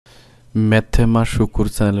ম্যাথেমা শুকুর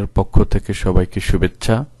চ্যানেলের পক্ষ থেকে সবাইকে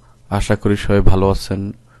শুভেচ্ছা। আশা করি সবাই ভালো আছেন,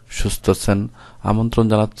 সুস্থ আছেন। আমন্ত্রণ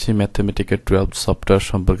জানাচ্ছি ম্যাথমেটিকের 12 সফটওয়্যার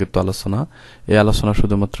সম্পর্কিত আলোচনা। এই আলোচনা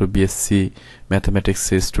শুধুমাত্র বিএসসি ম্যাথমেটিক্স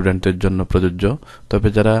স্টুডেন্টের জন্য প্রযোজ্য। তবে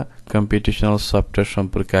যারা কম্পিটিশনাল সফটওয়্যার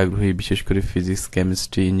সম্পর্কে আগ্রহী, বিশেষ করে ফিজিক্স,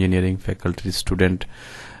 কেমিস্ট্রি, ইঞ্জিনিয়ারিং ফ্যাকাল্টির স্টুডেন্ট,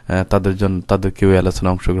 তাদেরকেও এই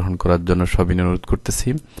আলোচনায় অংশগ্রহণ করার জন্য সবিনয় অনুরোধ করতেছি।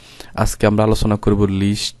 আজকে আমরা আলোচনা করব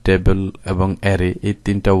লিস্ট, টেবিল এবং অ্যারে। এই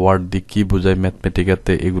তিনটা ওয়ার্ড দিয়ে কি বোঝায়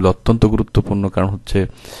ম্যাথমেটিকাতে। এগুলো অত্যন্ত গুরুত্বপূর্ণ, কারণ হচ্ছে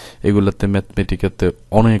এগুলোতে ম্যাথমেটিকাতে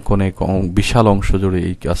অনেক অনেক বিশাল অংশ জুড়ে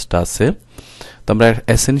এই কাজটা আছে। তো আমরা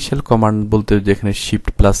এসেনশিয়াল কমান্ড বলতে যেখানে শিফট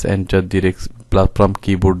প্লাস এন্টার দিয়ে ফ্রম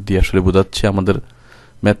কিবোর্ড দিয়ে আসলে বোঝাচ্ছি। আমাদের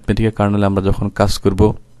ম্যাথমেটিকা কার্নেলে আমরা যখন কাজ করব,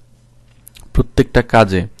 প্রত্যেকটা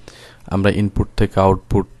কাজে আমরা ইনপুট থেকে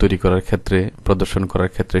আউটপুট তৈরি করার ক্ষেত্রে, প্রদর্শন করার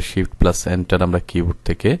ক্ষেত্রে শিফট প্লাস এন্টার আমরা কিবোর্ড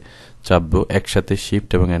থেকে চাপবো, একসাথে শিফট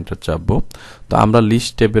এবং এন্টার চাপবো। তো আমরা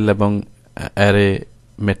লিস্ট, টেবিল এবং অ্যারে,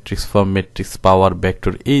 ম্যাট্রিক্স ফর্ম, ম্যাট্রিক্স পাওয়ার,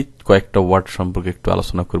 ভেক্টর, এই কয়েকটা ওয়ার্ড সম্পর্কে একটু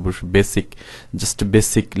আলোচনা করব। বেসিক, জাস্ট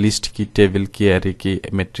বেসিক, লিস্ট কি, টেবিল কি, অ্যারে কি,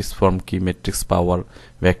 ম্যাট্রিক্স ফর্ম কি, ম্যাট্রিক্স পাওয়ার,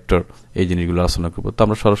 ভেক্টর, এই জিনিসগুলো আলোচনা করব। তো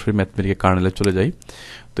আমরা সরাসরি ম্যাথমেটিক্যাল কার্নেলে চলে যাই।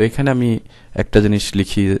 তো এখানে আমি একটা জিনিস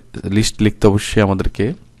লিখি, লিস্ট লিখতে অবশ্যই আমাদেরকে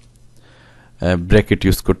ব্র্যাকেট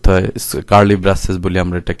ইউজ করতে হয়, কার্লি ব্রাসেস বলি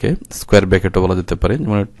আমরা এটাকে, স্কোয়ার ব্র্যাকেটও বলা যেতে পারে।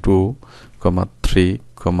 যেমন 2, 3,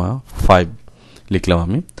 5 লিখলাম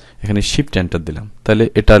আমি, এখানে শিফট এন্টার দিলাম, তাহলে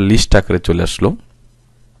এটা লিস্ট আকারে চলে আসলো।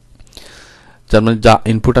 যার মানে যা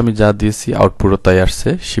ইনপুট আমি যা দিয়েছি আউটপুটও তাই আসছে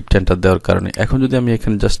শিফট এন্টার দেওয়ার কারণে। এখন যদি আমি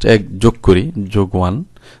এখানে জাস্ট এক যোগ করি, যোগ 1,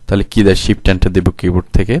 তাহলে কি দেয়, শিফট এন্টার দেব কিবোর্ড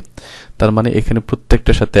থেকে। তার মানে এখানে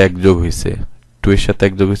প্রত্যেকটার সাথে এক যোগ হয়েছে, 2 এর সাথে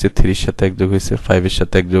এক যোগ হয়েছে, 3 এর সাথে এক যোগ হয়েছে, 5 এর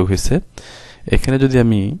সাথে এক যোগ হয়েছে। এখানে যদি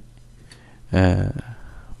আমি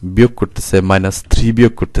বিয়োগ করতে চাই, -3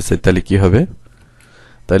 বিয়োগ করতে চাই, তাহলে কি হবে?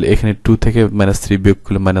 তাহলে এখানে 2 থেকে -3 বিয়োগ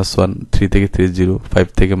করলে -1, 3 থেকে 3 0, 5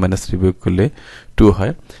 থেকে -3 বিয়োগ করলে 2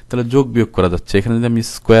 হয়। তাহলে যোগ বিয়োগ করা যাচ্ছে। এখানে যদি আমি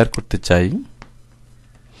স্কোয়ার করতে চাই,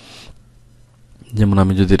 যেমন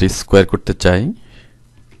আমি যদি এটা স্কোয়ার করতে চাই,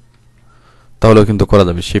 তাহলেও কিন্তু করা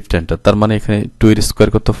যাবে শিফট এন্টার। তার মানে এখানে 2 এর স্কোয়ার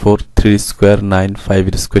কত, 4, 3 এর স্কোয়ার 9, 5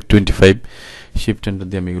 এর স্কোয়ার 25, শিফট এন্টার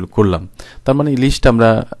দিয়ে আমি এগুলো করলাম। তার মানে লিস্ট, আমরা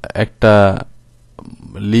একটা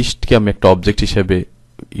লিস্টকে আমি একটা অবজেক্ট হিসেবে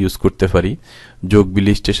ইউজ করতে পারি। যোগ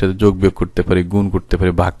লিস্টের সাথে যোগ বিয়োগ করতে পারি, গুণ করতে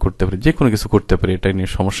পারি, ভাগ করতে পারি, যে কোনো কিছু করতে পারি, এটা নিয়ে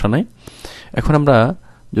সমস্যা নাই। এখন আমরা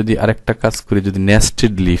যদি আরেকটা কাজ করি, যদি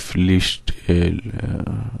নেস্টেড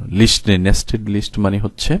লিস্ট নেই, নেস্টেড লিস্ট মানে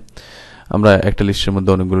হচ্ছে আমরা একটা লিস্টের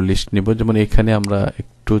মধ্যে অনেকগুলো লিস্ট নিব। যেমন এখানে আমরা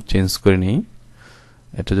একটু চেঞ্জ করে নিই,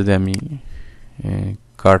 এটা যদি আমি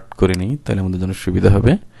কাট করে নিই তাহলে আমাদের জন্য সুবিধা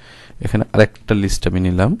হবে। এখানে আরেকটা লিস্ট আমি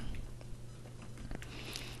নিলাম,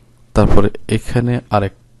 তারপরে এখানে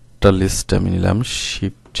আরেকটা লিস্ট আমি নিলাম,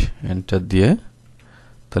 শিফট এন্টার দিয়ে,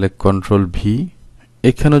 তাহলে কন্ট্রোল ভি।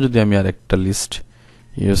 এখানেও যদি আমি আরেকটা লিস্ট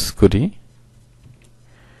ইউজ করি,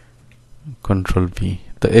 কন্ট্রোল ভি,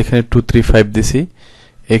 তো এখানে 2, 3, 5 দিছি।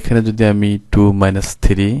 এখানে যদি আমি 2,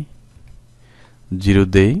 -3, 0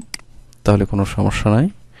 দেই, তাহলে কোনো সমস্যা নাই।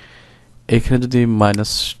 এখানে যদি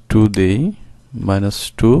 -2 দেই,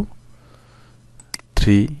 -2,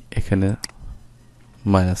 3, এখানে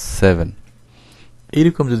 -7,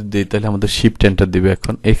 এইরকম যদি দিই, তাহলে আমাদের শিফট এন্টার দিবে।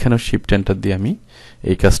 এখন এখানেও শিফট এন্টার দিয়ে আমি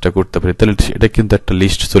এই কাজটা করতে পারি। তাহলে এটা কিন্তু একটা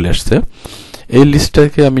লিস্ট চলে আসছে। এই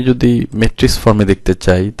লিস্টটাকে আমি যদি ম্যাট্রিক্স ফর্মে দেখতে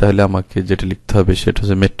চাই, তাহলে আমাকে যেটা লিখতে হবে সেটা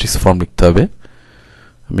হচ্ছে ম্যাট্রিক্স ফর্ম লিখতে হবে।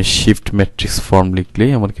 আমি শিফট ম্যাট্রিক্স ফর্ম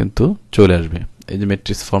লিখলেই আমার কিন্তু চলে আসবে। এই যে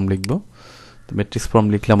ম্যাট্রিক্স ফর্ম লিখবো, তো ম্যাট্রিক্স ফর্ম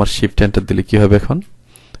লিখলে আমার শিফট এন্টার দিলে কি হবে, এখন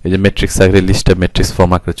এই যে ম্যাট্রিক্স আকারে লিস্টটা ম্যাট্রিক্স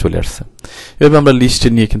ফর্ম আকারে চলে আসছে। এভাবে আমরা লিস্ট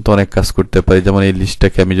নিয়ে কিন্তু অনেক কাজ করতে পারি। যেমন এই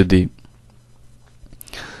লিস্টটাকে আমি যদি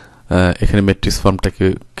এখানে ম্যাট্রিক্স ফর্মটাকে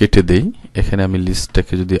কেটে দেই, এখানে আমি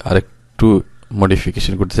লিস্টটাকে যদি আরেকটু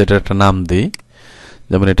মডিফিকেশন করতে চাই, এটা একটা নাম দেই।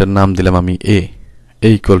 যেমন এটার নাম দিলাম আমি এ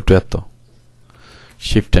ইকুয়াল টু এত,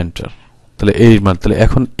 শিফট এন্টার, তাহলে এই মান। তাহলে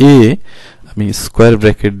এখন এ আমি স্কোয়ার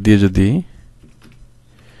ব্র্যাকেট দিয়ে যদি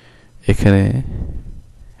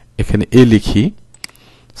এখানে এ লিখি,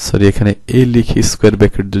 সরি এখানে এ লিখি, স্কোয়ার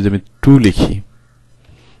ব্র্যাকেট যদি আমি 2 লিখি,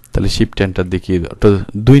 তাহলে শিফট এন্টার দেখিয়ে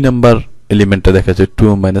 2 নাম্বার এলিমেন্টটা দেখাচ্ছে, 2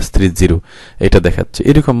 -3 0, এটা দেখাচ্ছে।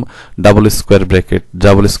 এরকম ডাবল স্কোয়ার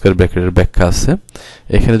ব্র্যাকেটের ব্যাখ্যা আছে।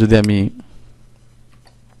 এখানে যদি আমি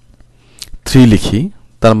 3 লিখি,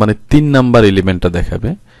 তার মানে 3 নাম্বার এলিমেন্টটা দেখাবে।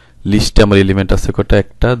 লিস্টে আমার এলিমেন্ট আছে কটা,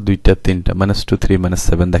 1, 2, 3, -2, 3,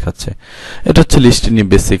 -7 দেখাচ্ছে। এটা হচ্ছে লিস্ট নিয়ে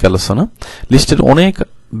বেসিক আলোচনা। লিস্টের অনেক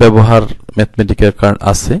ব্যবহার ম্যাথমেটিক্যাল কারণ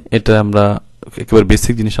আছে, এটা আমরা একেবারে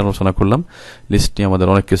বেসিক জিনিস আলোচনা করলাম। লিস্ট নিয়ে আমাদের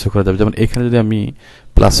অনেক কিছু করা যাবে। যেমন এখানে যদি আমি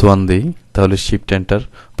 +1 দেই তাহলে শিফট এন্টার,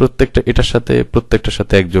 প্রত্যেকটার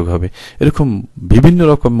সাথে 1 যোগ হবে। এরকম বিভিন্ন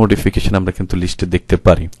রকম মডিফিকেশন আমরা কিন্তু লিস্টে দেখতে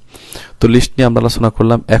পারি। তো লিস্ট নিয়ে আমরা আলোচনা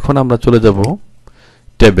করলাম। এখন আমরা চলে যাব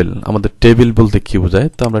টেবিল। আমাদের টেবিল বলতে কি বোঝায়?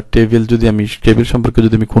 তো আমরা টেবিল সম্পর্কে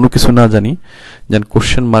যদি আমি কোনো কিছু না জানি, যেন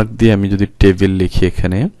কোশ্চেন মার্ক দিয়ে আমি যদি টেবিল লিখি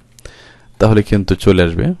এখানে, তাহলে কিন্তু চলে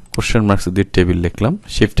আসবে। কোশ্চেন মার্কস দিয়ে টেবিল লিখলাম,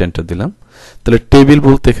 শিফট এন্টার দিলাম। তাহলে টেবিল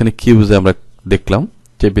বলতে এখানে কি বোঝায় আমরা দেখলাম।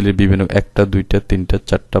 টেবিলের বিভিন্ন 1টা 2টা 3টা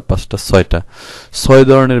 4টা 5টা 6টা 6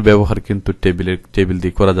 ধরনের ব্যবহার কিন্তু টেবিল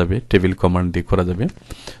দিয়ে করা যাবে, টেবিল কমান্ড দিয়ে করা যাবে।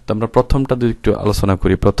 তো আমরা প্রথমটা যদি একটু আলোচনা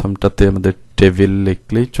করি, প্রথমটাতে আমাদের টেবিল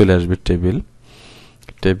লিখলেই চলে আসবে টেবিল।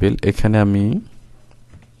 এখানে আমি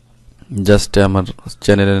জাস্ট আমার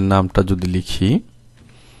চ্যানেলের নামটা যদি লিখি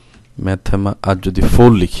ম্যাথেমা, আর যদি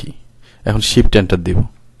 4 লিখি, এখন শিফট এন্টার দিব,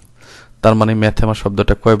 তার মানে ম্যাথেমা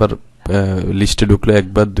শব্দটা কয়বার লিস্টে ঢুকলো? 1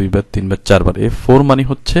 বার 2 বার 3 বার 4 বার। এই 4 মানে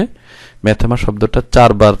হচ্ছে ম্যাথেমা শব্দটা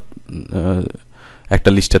 4 বার একটা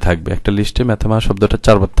লিস্টে থাকবে, একটা লিস্টে ম্যাথেমা শব্দটা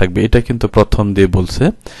 4 বার থাকবে। এটা কিন্তু প্রথম দিয়ে বলছে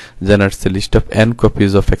generates a list of n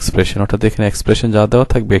copies of expression, অর্থাৎ এখানে এক্সপ্রেশন যা দেওয়া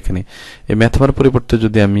থাকবে এখানে এই ম্যাথেমার পরিবর্তে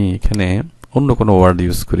যদি আমি এখানে অন্য কোনো ওয়ার্ড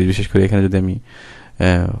ইউজ করি, বিশেষ করে এখানে যদি আমি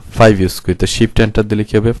 5 ইউজ করি, তো শিফট এন্টার দিলে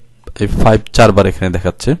কি হবে? এই 5 4 বার এখানে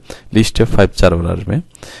দেখাচ্ছে, লিস্টে 5 4 বার আসবে।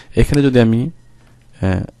 এখানে যদি আমি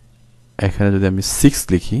 6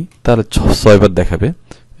 লিখি তাহলে 6 বার দেখাবে।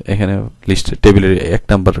 এখানে লিস্টে টেবিলের 1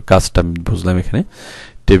 নাম্বার কাজটা আমি বুঝলাম, এখানে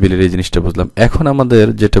টেবিলের এই জিনিসটা বুঝলাম। এখন আমাদের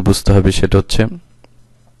যেটা বুঝতে হবে সেটা হচ্ছে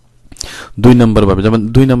 2 নাম্বার ভাবে, যেমন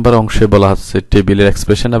 2 নাম্বার অংশে বলা হচ্ছে টেবিলের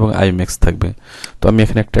এক্সপ্রেশন এবং i max থাকবে। তো আমি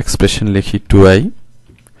এখানে একটা এক্সপ্রেশন লিখি 2i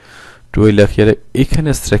লিখি, আর এখানে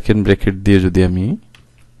সেকেন্ড ব্র্যাকেট দিয়ে যদি আমি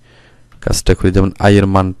কাজটা করি, যেমন i এর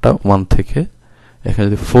মানটা 1 থেকে এখানে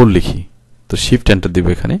যদি 4 লিখি, তো শিফট এন্টার দিব।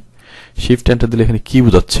 এখানে শিফট এন্টার দিলে এখানে কি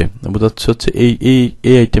বোঝাচ্ছে হচ্ছে এই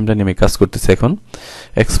আইটেমটা নিয়ে আমি কাজ করতেছি। এখন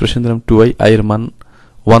এক্সপ্রেশন দিলাম 2i, i এর মান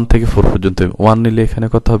 1 থেকে 4 পর্যন্ত। 1 নিলে এখানে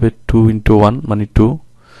কত হবে? 2 × 1 মানে 2।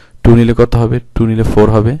 2 নিলে কত হবে? 2 নিলে 4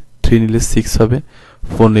 হবে। 3 নিলে 6 হবে।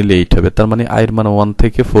 4 নিলে 8 হবে। তার মানে i এর মান 1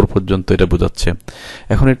 থেকে 4 পর্যন্ত এটা বোঝাচ্ছে।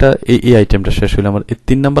 এখন এটা এই আইটেমটা শেষ হলে আমার এই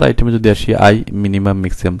 3 নাম্বার আইটেমে যদি আসি, i মিনিমাম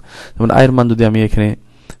ম্যাক্সিমাম, যেমন i এর মান যদি আমি এখানে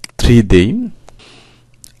 3 দেই,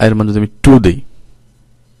 i এর মান যদি আমি 2 দেই,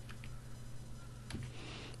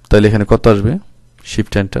 তাহলে এখানে কত আসবে?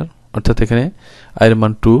 শিফট এন্টার, অর্থাৎ এখানে i এর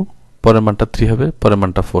মান 2, পরের মানটা 3 হবে, পরের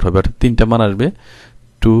মানটা 4 হবে, অর্থাৎ তিনটা মান আসবে।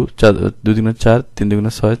 2 4 2 × 4 3 ×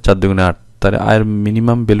 6 4 × 8, তাহলে i এর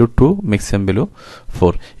মিনিমাম ভ্যালু 2, ম্যাক্সিমাম ভ্যালু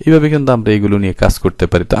 4। এইভাবে কিন্তু আমরা এইগুলো নিয়ে কাজ করতে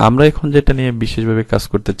পারি। তো আমরা এখন যেটা নিয়ে বিশেষভাবে কাজ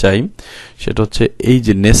করতে চাই সেটা হচ্ছে এই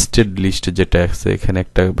যে নেস্টেড লিস্ট যেটা আছে, এখানে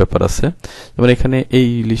একটা ব্যাপার আছে। যেমন এখানে এই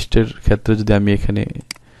লিস্টের ক্ষেত্রে যদি আমি এখানে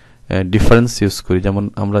ডিফারেন্স ইউজ করি, যেমন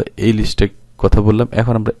আমরা এই লিস্টে কথা বললাম,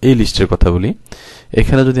 এখন আমরা এই লিস্টের কথা বলি।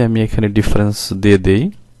 এখানে যদি আমি এখানে ডিফারেন্স দিয়ে দেই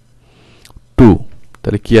 2,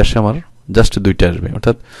 তাহলে কি আসে? আমার জাস্ট 2টা আসবে,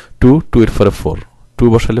 অর্থাৎ 2 এর পরে 4, 2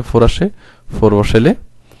 বসালে 4 আসে, 4 বসালে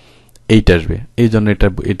 8 আসবে। এই জন্য এটা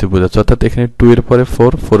বোঝাচ্ছে, অর্থাৎ এখানে 2 এর পরে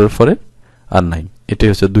 4, 4 এর পরে আর 9, এটাই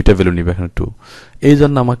হচ্ছে 2টা ভ্যালু নিবে এখানে 2। এই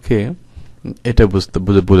জন্য আমাকে এটা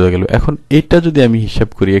বোঝা গেল। এখন এটা যদি আমি হিসাব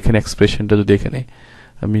করি, এখানে এক্সপ্রেশনটা যদি এখানে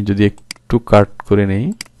আমি যদি একটু কাট করে নিই,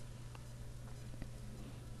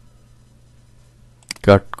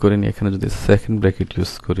 এখানে যদি সেকেন্ড ব্র্যাকেট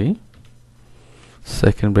ইউজ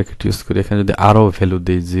করি, এখানে যদি আরো ভ্যালু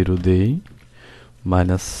দেই, 0 দেই,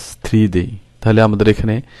 -3 দেই, তাহলে আমাদের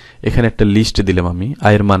এখানে একটা লিস্ট দিলাম আমি,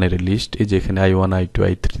 i এর মানের লিস্ট। এই যে এখানে i1 i2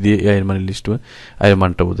 i3 দিয়ে i এর মানের লিস্ট, i এর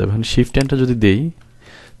মানটা বোঝাবে। এখন শিফট এন্টার যদি দেই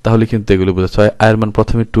তাহলে কিন্তু এগুলো বোঝাচ্ছে। i এর মান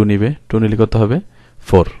প্রথমে 2 নিবে, 2 নিলে কত হবে?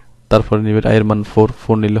 4, তারপর নিবে i এর মান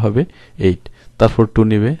 4 নিলে হবে 8, তারপর 2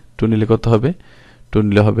 নিবে, 2 নিলে কত হবে? 2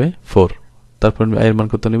 নিলে হবে 4, তারপর i এর মান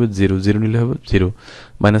কত নিবে? 0 নিলে হবে 0,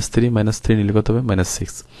 -3 নিলে কত হবে?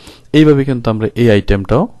 -6। এইভাবে কিন্তু আমরা এই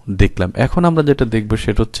আইটেমটাও দেখলাম। এখন আমরা যেটা দেখব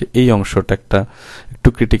সেটা হচ্ছে এই অংশটা, একটু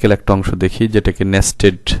ক্রিটিক্যাল একটা অংশ দেখি, যেটাকে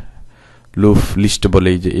নেস্টেড লুপ লিস্ট বলে।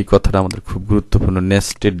 এই যে এই কথাটা আমাদের খুব গুরুত্বপূর্ণ,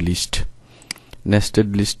 নেস্টেড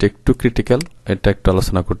লিস্ট একটু ক্রিটিক্যাল, এটা একটু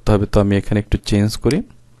আলোচনা করতে হবে। তো আমি এখানে একটু চেঞ্জ করি,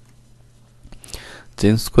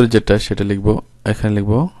 যেটা সেটা লিখবো, এখানে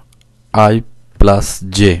লিখবো i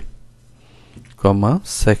 + j, comma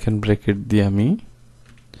second bracket দিয়ে আমি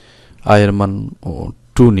i এর মান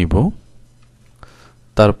 2 নিব,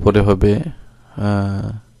 তারপরে হবে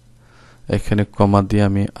এখানে কমা দিয়ে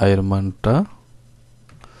আমি i এর মানটা,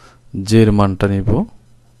 j এর মানটা নিব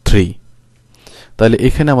 3। তাহলে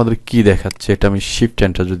এখানে আমাদের কি দেখাচ্ছে? এটা আমি শিফট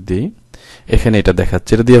এন্টার যদি দিই, এখানে এটা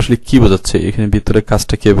দেখাচ্ছে। এটা দিয়ে আসলে কি বোঝাচ্ছে, এখানে ভিতরে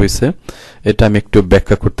কাজটা কি হয়েছে এটা আমি একটু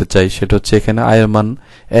ব্যাখ্যা করতে চাই। সেটা হচ্ছে এখানে i এর মান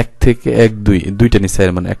 1 থেকে 1 2 দুইটা নিচে i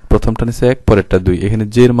এর মান 1, প্রথমটা নিচে 1 পরেরটা 2। এখানে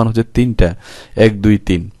j এর মান হচ্ছে তিনটা 1 2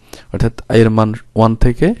 3, অর্থাৎ i এর মান 1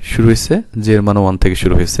 থেকে শুরু হয়েছে, j এর মান 1 থেকে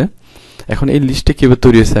শুরু হয়েছে। এখন এই লিস্টে কিভাবে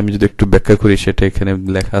তৈরি হয়েছে আমি যদি একটু ব্যাখ্যা করি, সেটা এখানে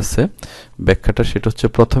লেখা আছে ব্যাখ্যাটা। সেটা হচ্ছে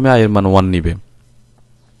প্রথমে i এর মান 1 নিবে,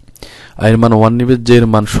 i এর মান 1 নিবে, j এর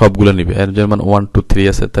মান সবগুলো নিবে। আর j এর মান 1 2 3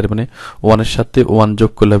 আছে, তার মানে 1 এর সাথে 1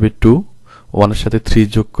 যোগ করলে হবে 2, 1 এর সাথে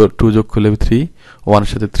 2 যোগ করলে হবে 3, 1 এর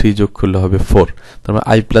সাথে 3 যোগ করলে হবে 4। তার মানে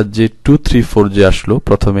i প্লাস j 2 3 4 যে আসলো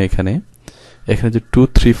প্রথমে, এখানে যে 2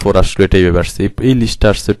 3 4 আসলো, এটাই ভাবে আসছে। এই লিস্টটা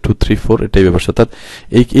আসছে 2 3 4, এটাই ভাবে আসছে। অর্থাৎ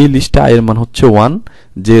এই লিস্টে i এর মান হচ্ছে 1,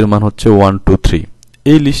 j এর মান হচ্ছে 1 2 3।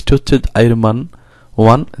 এই লিস্টে হচ্ছে i এর মান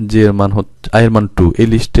 1, j এর মান হচ্ছে i এর মান 2। এই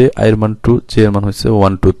লিস্টে i এর মান 2, j এর মান হচ্ছে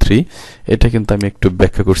 1 2 3। এটা কিন্তু আমি একটু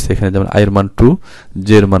ব্যাখ্যা করছি এখানে, যেমন i এর মান 2, j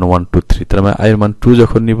এর মান 1 2 3। তার মানে i এর মান 2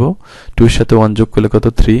 যখন নিব, 2 এর সাথে 1 যোগ করলে কত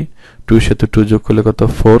 3, 2 এর সাথে 2 যোগ করলে কত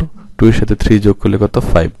 4, 2 এর সাথে 3 যোগ করলে কত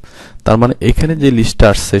 5। তার মানে এখানে যে লিস্টটা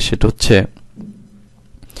আসছে সেটা হচ্ছে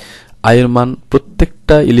i এর মান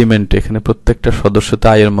প্রত্যেকটা এলিমেন্ট, এখানে প্রত্যেকটা সদস্যতে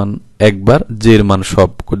i এর মান একবার, j এর মান সব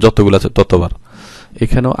যতগুলো আছে ততবার।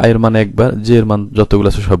 এখানেও i এর মান একবার, j এর মান যতগুলো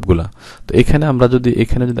আছে সবগুলা। তো এখানে আমরা যদি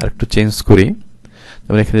আরেকটু চেঞ্জ করি,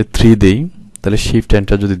 যেমন এখানে 3 দেই, তাহলে শিফট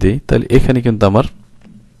এন্টার যদি দেই, তাহলে এখানে কিন্তু আমার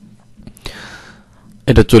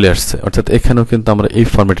এটা চলে আসছে। অর্থাৎ এখানেও কিন্তু আমরা এই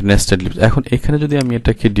ফরম্যাটে নেস্টেড লিস্ট। এখন এখানে যদি আমি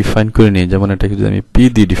এটাকে ডিফাইন করে নিই, যেমন এটাকে যদি আমি p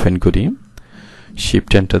দিয়ে ডিফাইন করি,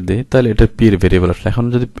 শিফট এন্টার দেই, তাহলে এটা p এর ভেরিয়েবল আসলে। এখন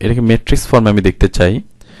যদি এটাকে ম্যাট্রিক্স ফর্মে আমি দেখতে চাই,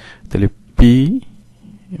 তাহলে p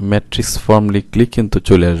ম্যাট্রিক্স ফর্ম লিখলে কিন্তু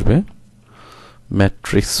চলে আসবে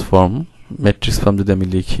ম্যাট্রিক্স ফর্ম যদি আমি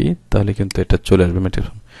লিখি তাহলে কিন্তু এটা চলে আসবে ম্যাট্রিক্স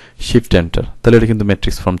ফর্ম। শিফট এন্টার, তাহলে এটা কিন্তু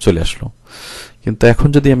ম্যাট্রিক্স ফর্ম চলে আসলো। কিন্তু এখন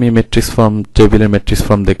যদি আমি ম্যাট্রিক্স ফর্ম, টেবিলের ম্যাট্রিক্স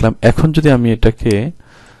ফর্ম দেখলাম, এখন যদি আমি এটাকে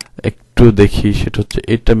একটু দেখি, সেটা হচ্ছে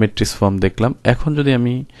এটা ম্যাট্রিক্স ফর্ম দেখলাম। এখন যদি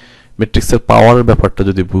আমি ম্যাট্রিক্সের পাওয়ারের ব্যাপারটা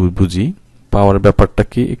যদি বুঝি, পাওয়ার ব্যাপারটা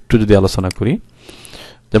কি একটু যদি আলোচনা করি,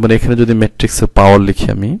 যেমন এখানে যদি ম্যাট্রিক্সের পাওয়ার লিখি,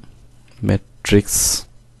 আমি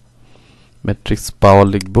ম্যাট্রিক্স পাওয়ার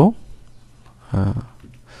লিখব,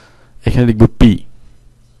 এখানে লিখব p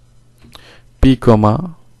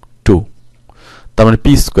 2, তার মানে p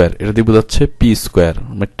স্কয়ার। এটা দিয়ে বোঝাচ্ছে p স্কয়ার,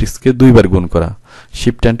 ম্যাট্রিক্সকে দুইবার গুণ করা।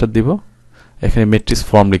 শিফট এন্টার দিব, এখানে ম্যাট্রিক্স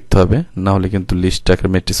ফর্ম লিখতে হবে, না হলে কিন্তু লিস্টটাকে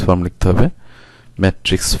ম্যাট্রিক্স ফর্ম লিখতে হবে।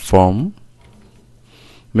 ম্যাট্রিক্স ফর্ম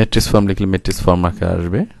লিখলে ম্যাট্রিক্স ফর্ম আকারে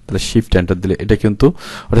আসবে। তাহলে শিফট এন্টার দিলে এটা কিন্তু,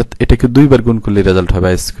 অর্থাৎ এটাকে দুইবার গুণ করলে রেজাল্ট হবে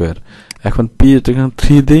i স্কয়ার। এখন p, এটা এখানে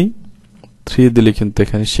 3 দেই, 3 দিলে কিন্তু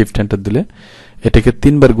এখানে শিফট এন্টার দিলে এটাকে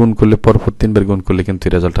 3বার গুণ করলে, পরপর 3বার গুণ করলে কিন্তু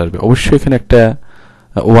রেজাল্ট আসবে। অবশ্যই এখানে একটা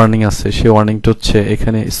ওয়ার্নিং আছে, সেই ওয়ার্নিংটা হচ্ছে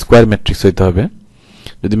এখানে স্কয়ার ম্যাট্রিক্স হইতে হবে।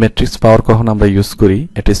 যদি ম্যাট্রিক্স পাওয়ার কখন আমরা ইউজ করি,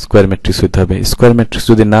 এটা স্কয়ার ম্যাট্রিক্স হইতে হবে। স্কয়ার ম্যাট্রিক্স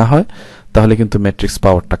যদি না হয় তাহলে কিন্তু ম্যাট্রিক্স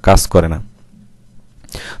পাওয়ারটা কাজ করে না।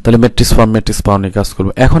 তাহলে ম্যাট্রিক্স পাওয়ার নিয়ে কাজ করব।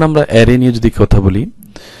 এখন আমরা অ্যারে নিয়ে যদি কথা বলি,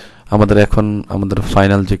 আমাদের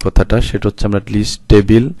ফাইনাল যে কথাটা, সেটা হচ্ছে আমরা লিস্ট,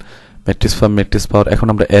 টেবিল, ম্যাট্রিক্স পাওয়ার। এখন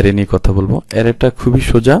আমরা অ্যারে নিয়ে কথা বলবো। অ্যারেটা খুবই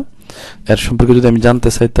সোজা। এর সম্পর্কে যদি আমি জানতে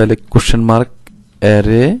চাই, তাহলে কোশ্চেন মার্ক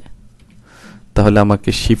অ্যারে, তাহলে আমাকে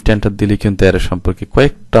শিফট এন্টার দিলে কিন্তু অ্যারে সম্পর্কে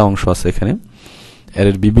কয়েকটা অংশ আছে এখানে।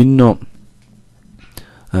 অ্যারের বিভিন্ন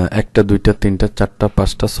 1টা 2টা 3টা 4টা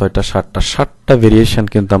 5টা 6টা 7টা ভেরিয়েশন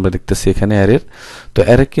কিন্তু আমরা দেখতেছি এখানে অ্যারের। তো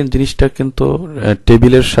অ্যারে জিনিসটা কিন্তু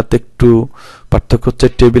টেবিলের সাথে একটু পার্থক্য হচ্ছে,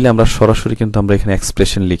 টেবিলে আমরা সরাসরি কিন্তু আমরা এখানে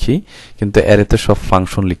এক্সপ্রেশন লিখি, কিন্তু অ্যারেতে সব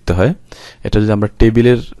ফাংশন লিখতে হয়। এটা যদি আমরা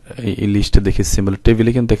টেবিলের এই লিস্টে দেখি, সিম্বল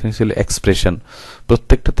টেবিলে কিন্তু এখানে ছিল এক্সপ্রেশন,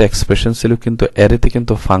 প্রত্যেকটাতে এক্সপ্রেশন ছিল, কিন্তু অ্যারেতে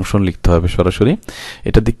কিন্তু ফাংশন লিখতে হবে সরাসরি।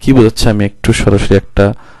 এটা দিয়ে কি বোঝাচ্ছে আমি একটু সরাসরি একটা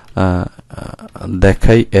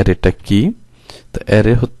দেখাই অ্যারেটা কি। তো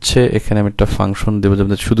অ্যারে হচ্ছে, এখানে আমি একটা ফাংশন দেবো,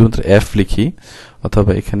 যেমন শুধুমাত্র f লিখি,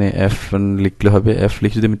 অথবা এখানে f লিখলে হবে। f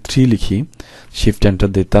লিখে যদি আমি 3 লিখি, শিফট এন্টার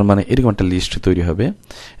দিই, তার মানে এরকম একটা লিস্ট তৈরি হবে,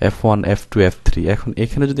 f1 f2 f3। এখন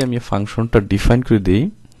এখানে যদি আমি ফাংশনটা ডিফাইন করে দিই,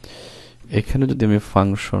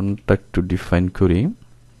 একটু ডিফাইন করি,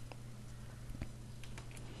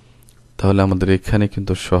 তাহলে আমাদের এখানে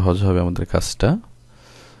কিন্তু সহজ হবে আমাদের কাজটা।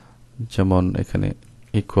 যেমন এখানে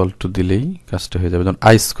ইকুয়াল টু দিলেই কাজটা হয়ে যাবে। যেমন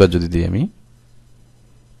i স্কয়ার যদি দিই আমি,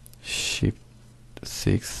 শিফট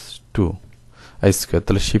 6 2 i স্কয়ার,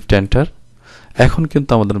 তাহলে শিফট এন্টার। এখন কিন্তু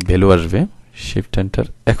আমাদের ভ্যালু আসবে, শিফট এন্টার,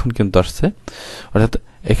 এখন কিন্তু আসছে। অর্থাৎ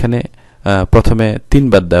এখানে প্রথমে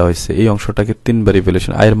 3বার দেওয়া হয়েছে, এই অংশটাকে 3বার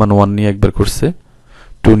ইভ্যালুয়েশন, i এর মান 1 নিয়ে একবার করছে,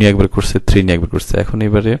 2 নিয়ে একবার করছে, 3 নিয়ে একবার করছে। এখন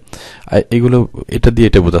এবারে এগুলো এটা দিয়ে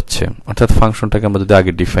এটা বোঝাচ্ছে, অর্থাৎ ফাংশনটাকে আমরা যদি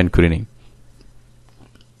আগে ডিফাইন করে নিই।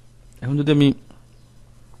 এখন যদি আমি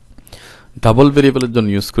ডাবল ভেরিয়েবলের জন্য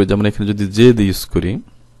ইউজ করি, যেমন এখানে যদি j দিয়ে ইউজ করি,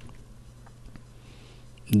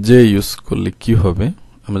 জে ইউজ করলে কি হবে,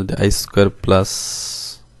 আমরা যদি আই স্কোয়ার প্লাস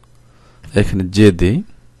এখানে জে দিই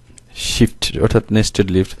শিফট অর্থাৎ নেস্টেড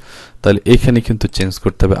লিফট, তাহলে এখানে কিন্তু চেঞ্জ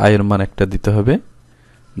করতে হবে, আই এর মান একটা দিতে হবে,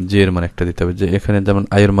 জে এর মান একটা দিতে হবে। যে এখানে যেমন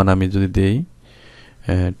আই এর মান আমি যদি দেই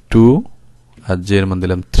 2 আর জে এর মান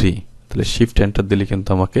দিলাম 3, তাহলে শিফট এন্টার দিলে কিন্তু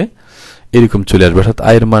আমাকে এরকম চলে আসবে। অর্থাৎ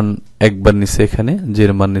আই এর মান একবার নিচে এখানে, জে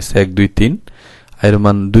এর মান নিচে 1 2 3, আই এর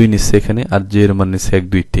মান 2 নিচে এখানে, আর জে এর মান নিচে 1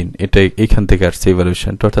 2 3। এটা এইখান থেকে আসছে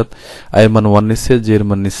ইভালুয়েশনটা। অর্থাৎ আই এর মান 1 নিচে, জে এর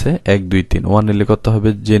মান নিচে 1 2 3, 1 নিলে কত হবে,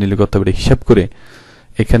 জে নিলে কত হবে, হিসাব করে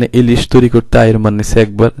এখানে এই লিস্ট তৈরি করতে আই এর মান নিচে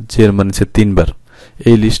একবার, জে এর মান নিচে 3 বার।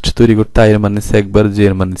 এই লিস্ট তৈরি করতে আই এর মান নিচে একবার, জে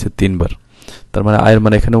এর মান নিচে 3 বার। তার মানে আই এর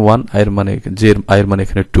মান এখানে 1, আই এর মান জে এর আই এর মান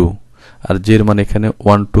এখানে 2, আর জে এর মান এখানে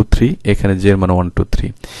 1 2 3, এখানে জে এর মান 1 2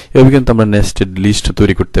 3। এভাবে কিন্তু আমরা নেস্টেড লিস্ট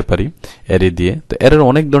তৈরি করতে পারি অ্যারে দিয়ে। তো অ্যারের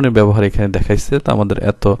অনেক ধরনের ব্যবহার এখানে দেখাইছে, তো আমাদের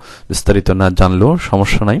এত বিস্তারিত না জানলেও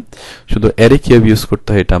সমস্যা নাই, শুধু অ্যারে কিভাবে ইউজ করতে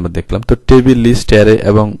হয় এটা আমরা দেখলাম। তো টেবিল, লিস্ট, অ্যারে,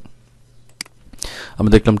 এবং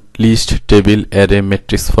আমরা দেখলাম list, table, array,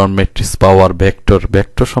 matrix form, matrix পাওয়ার, ভেক্টর।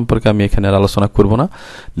 ভেক্টর সম্পর্কে আমি এখানে আর আলোচনা করব না।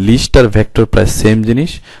 লিস্ট আর ভেক্টর প্রায় সেম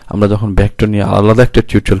জিনিস। আমরা যখন ভেক্টর নিয়ে আলাদা একটা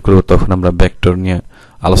টিউটোরিয়াল করব তখন আমরা ভেক্টর নিয়ে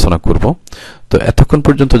আলোচনা করব। তো এতক্ষণ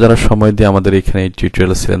পর্যন্ত যারা সময় দিয়ে আমাদের এখানে এই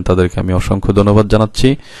টিউটোরিয়ালে ছিলেন তাদেরকে আমি অসংখ্য ধন্যবাদ জানাচ্ছি।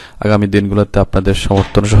 আগামী দিনগুলোতে আপনাদের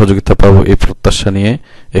সমর্থন সহযোগিতা পাবো এই প্রত্যাশা নিয়ে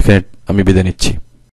এখানে আমি বিদায় নিচ্ছি।